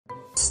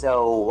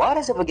So what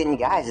is up again,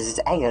 guys? This is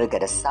Angelo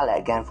Kadusale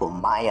again for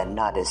my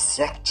another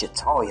sick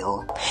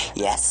tutorial.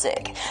 Yes,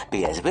 sick,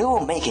 because we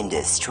were making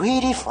this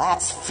 3D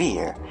flat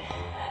sphere.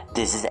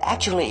 This is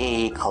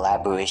actually a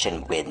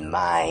collaboration with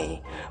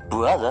my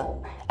brother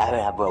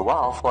Abhinav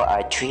Rawal for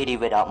our 3D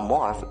without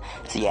Morph.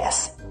 So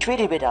yes,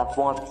 3D without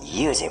Morph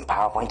using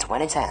PowerPoint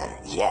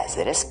 2010. Yes,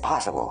 it is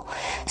possible.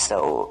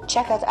 So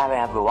check out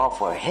Abhinav Rawal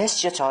for his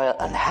tutorial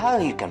on how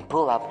you can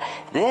pull up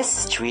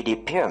this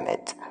 3D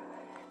pyramid.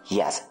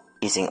 Yes,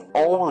 using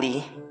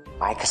only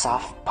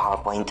Microsoft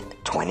PowerPoint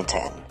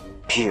 2010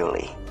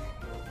 purely.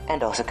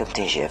 And also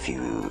Camtasia if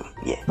you...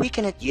 We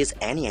cannot use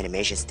any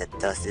animations that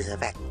does this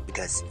effect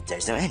because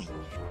there's no any.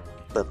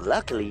 But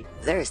luckily,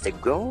 there is the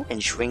grow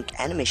and shrink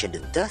animation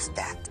that does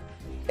that.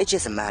 It's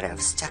just a matter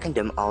of stacking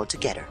them all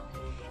together.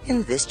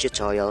 In this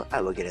tutorial,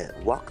 I will gonna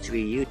walk through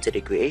you to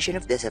the creation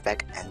of this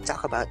effect and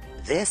talk about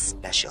this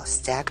special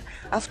stack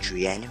of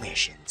 3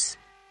 animations.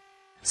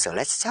 So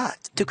let's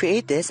start. To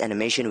create this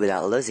animation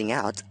without losing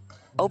out,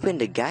 open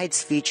the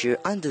Guides feature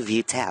on the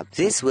View tab.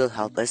 This will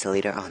help us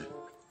later on.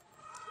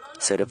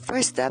 So the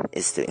first step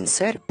is to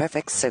insert a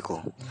perfect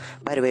circle.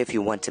 By the way, if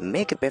you want to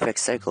make a perfect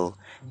circle,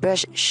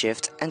 press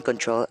Shift and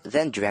Ctrl,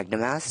 then drag the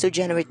mouse to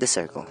generate the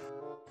circle.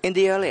 In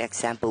the earlier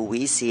example,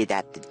 we see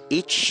that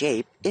each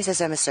shape is a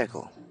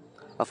semicircle.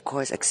 Of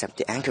course, except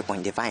the anchor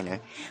point definer,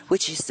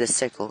 which is the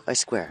circle or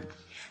square.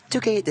 To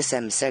create the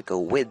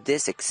semicircle with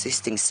this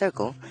existing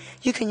circle,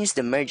 you can use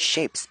the merge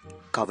shapes.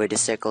 Cover the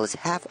circles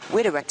half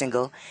with a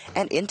rectangle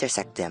and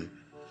intersect them.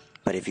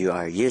 But if you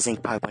are using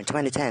PowerPoint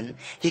 2010,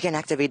 you can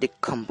activate the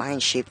Combine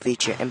Shape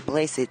feature and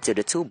place it to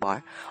the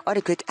toolbar or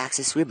the Quick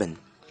Access ribbon.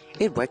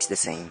 It works the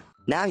same.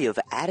 Now you've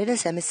added a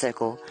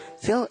semicircle,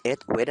 fill it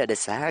with a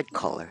desired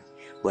color,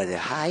 whether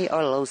high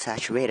or low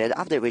saturated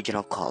of the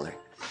original color.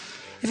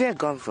 If you are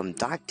going from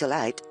dark to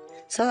light,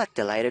 select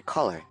the lighter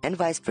color and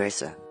vice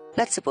versa.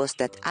 Let's suppose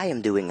that I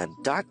am doing a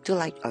dark to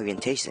light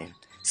orientation,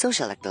 so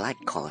select the light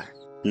color.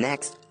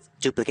 Next,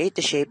 duplicate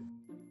the shape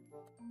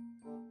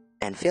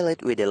and fill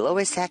it with the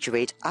lower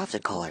saturate of the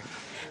color.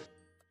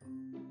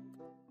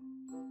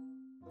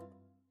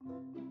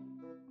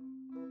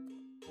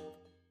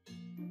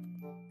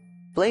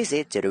 Place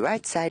it to the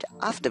right side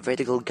of the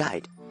vertical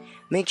guide.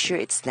 Make sure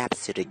it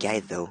snaps to the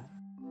guide though.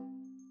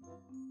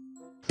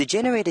 The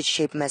generated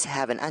shape must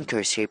have an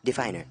anchor shape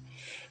definer.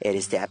 It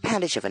is the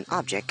appendage of an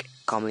object,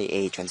 commonly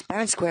a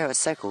transparent square or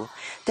circle,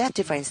 that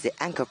defines the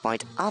anchor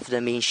point of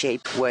the main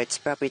shape where its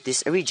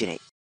properties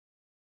originate.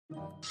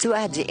 To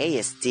add the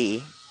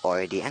ASD,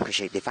 or the anchor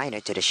shape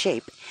definer, to the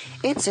shape,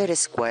 insert a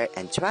square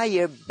and try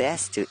your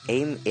best to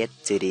aim it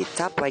to the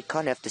top right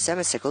corner of the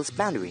semicircle's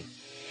boundary.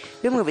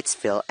 Remove its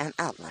fill and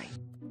outline.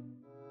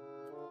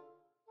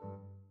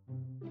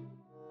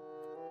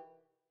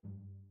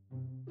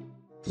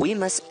 We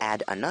must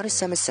add another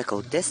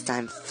semicircle, this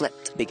time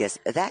flipped, because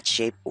that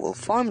shape will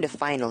form the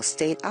final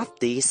state of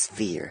the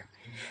sphere.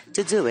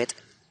 To do it,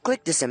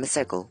 click the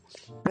semicircle,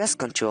 press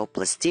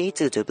Ctrl+D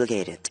to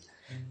duplicate it.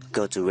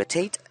 Go to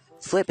Rotate,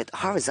 flip it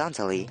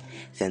horizontally,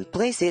 then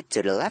place it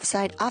to the left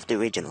side of the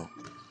original.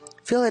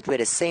 Fill it with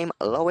the same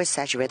lower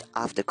saturate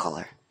of the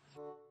color.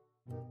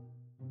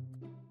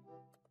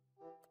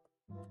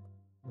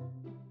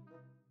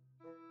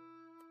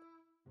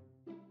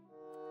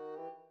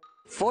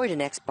 For the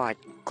next part,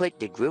 click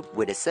the group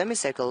with the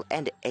semicircle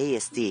and the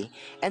ASD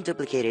and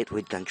duplicate it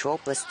with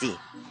Ctrl+D.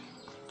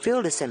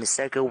 Fill the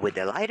semicircle with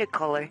the lighter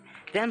color,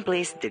 then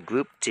place the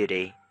group to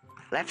the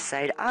left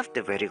side of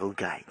the vertical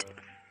guide.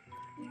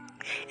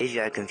 If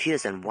you are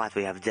confused on what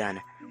we have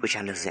done, which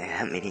I know I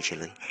am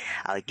initially,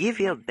 I'll give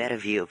you a better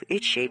view of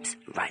each shapes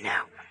right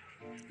now.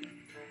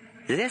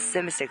 This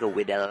semicircle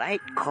with the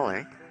light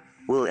color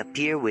will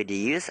appear with the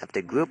use of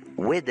the group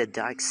with the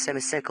dark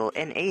semicircle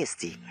and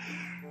ASD.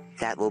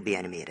 That will be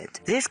animated.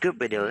 This group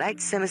with the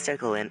light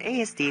semicircle and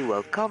ASD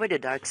will cover the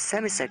dark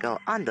semicircle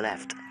on the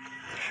left.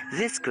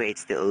 This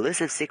creates the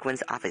elusive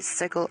sequence of a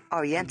circle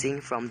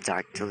orienting from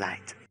dark to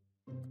light.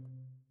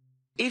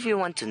 If you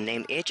want to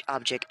name each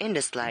object in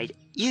the slide,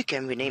 you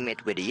can rename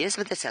it with the use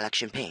of the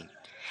selection pane.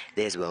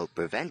 This will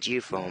prevent you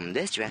from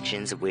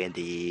distractions with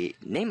the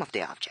name of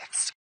the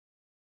objects.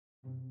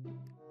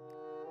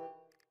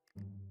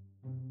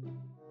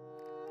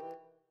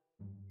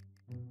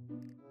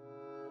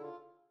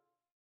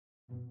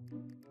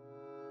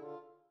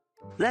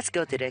 Let's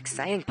go to the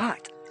exciting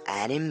part,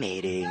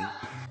 animating.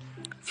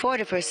 For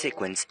the first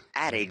sequence,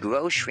 add a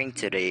grow shrink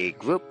to the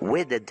group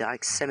with the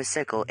dark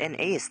semicircle and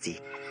ASD.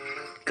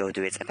 Go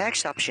to its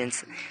effects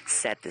options,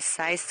 set the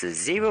size to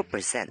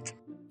 0%.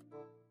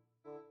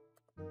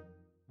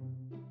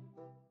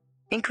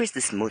 Increase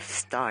the smooth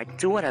start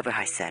to whatever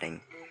high setting.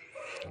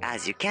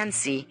 As you can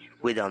see,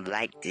 we don't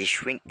like to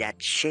shrink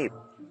that shape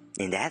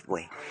in that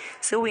way,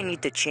 so we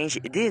need to change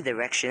the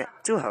direction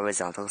to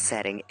horizontal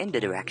setting in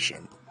the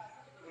direction.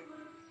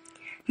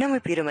 Now we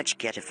pretty much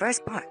get the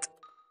first part.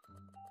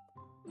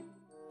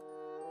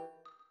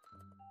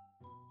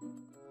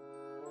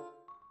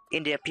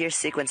 In the appear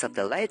sequence of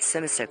the light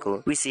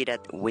semicircle, we see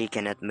that we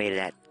cannot make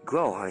that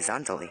grow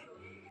horizontally.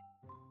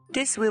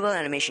 This swivel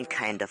animation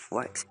kind of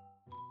works,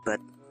 but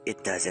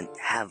it doesn't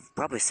have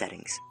proper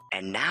settings.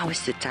 And now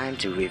is the time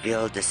to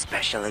reveal the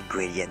special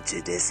ingredient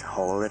to this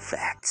whole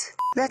effect.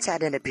 Let's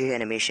add an appear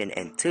animation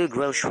and 2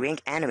 grow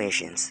shrink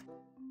animations.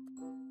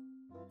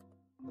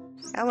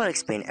 I will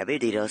explain every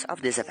details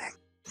of this effect.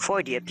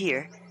 For the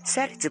appear,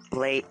 set it to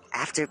play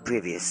after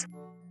previous.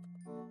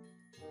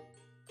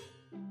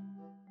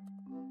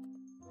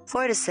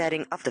 For the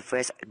setting of the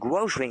first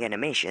grow shrink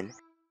animation,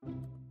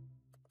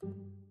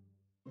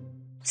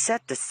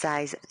 set the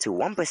size to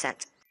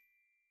 1%.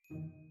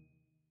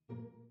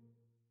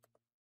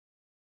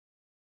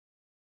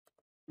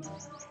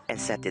 And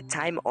set the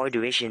time or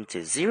duration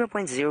to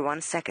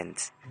 0.01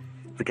 seconds,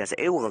 because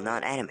it will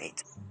not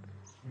animate.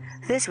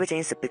 This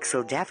retains the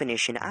pixel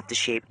definition of the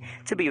shape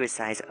to be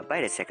resized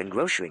by the second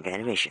grow shrink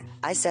animation.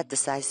 I set the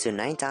size to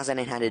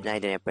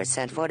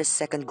 9999% for the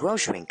second grow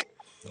shrink.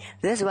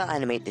 This will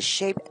animate the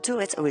shape to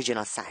its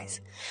original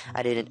size.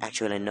 I didn't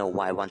actually know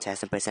why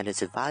 1000% is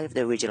the value of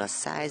the original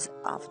size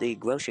of the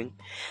grow shrink,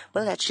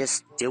 but let's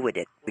just deal with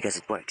it because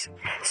it works.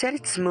 Set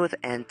it smooth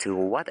and to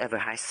whatever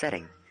height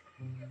setting.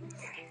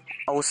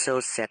 Also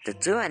set the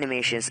 2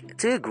 animations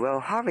to grow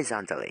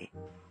horizontally.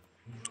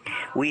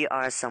 We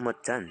are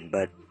somewhat done,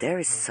 but there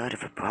is sort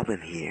of a problem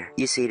here.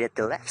 You see that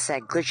the left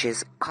side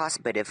glitches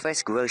caused by the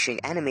first grow shrink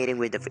animating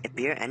with the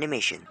appear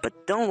animation.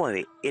 But don't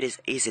worry, it is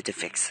easy to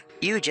fix.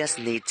 You just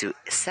need to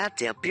set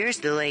the appearance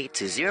delay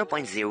to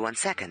 0.01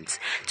 seconds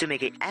to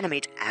make it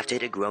animate after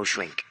the grow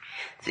shrink.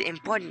 The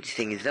important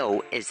thing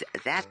though is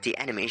that the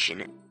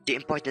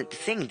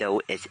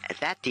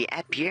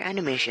appear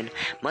animation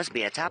must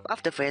be atop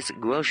of the first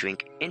grow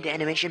shrink in the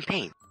animation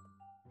pane.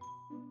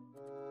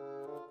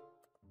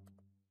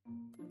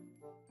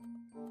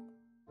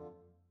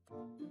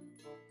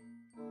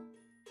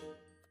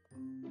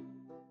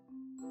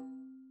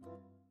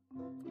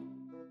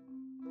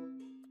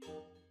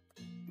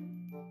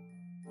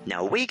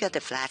 Now we got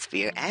the flat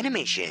sphere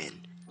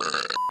animation.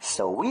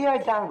 So we are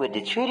done with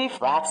the 3D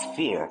flat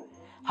sphere.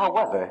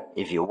 However,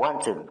 if you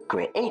want to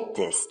create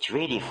this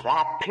 3D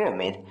flat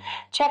pyramid,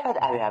 check out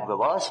Abhinav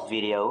Rawal's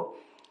video.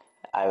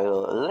 I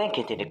will link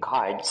it in the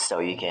card so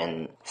you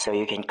can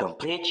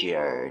complete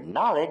your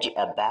knowledge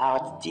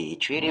about the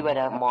 3D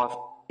without Morph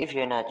if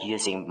you're not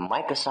using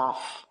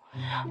Microsoft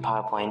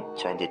PowerPoint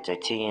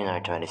 2013 or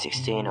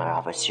 2016 or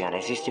Office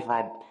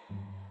 365,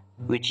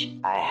 which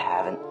I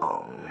haven't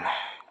owned.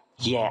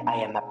 Yeah, I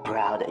am a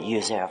proud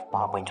user of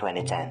PowerPoint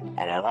 2010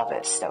 and I love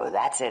it. So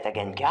that's it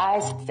again,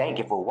 guys. Thank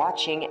you for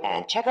watching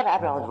and check out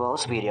Abhinav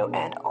Rawal's video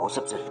and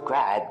also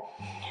subscribe.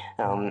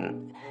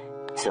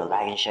 So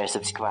like and share,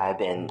 subscribe,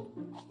 and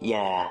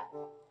yeah,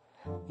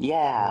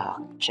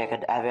 check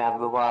out Abhinav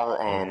Rawal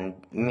and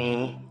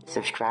me.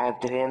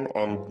 Subscribe to him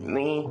and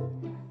me.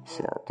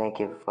 So thank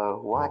you for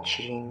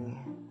watching.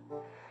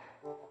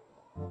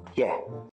 Yeah.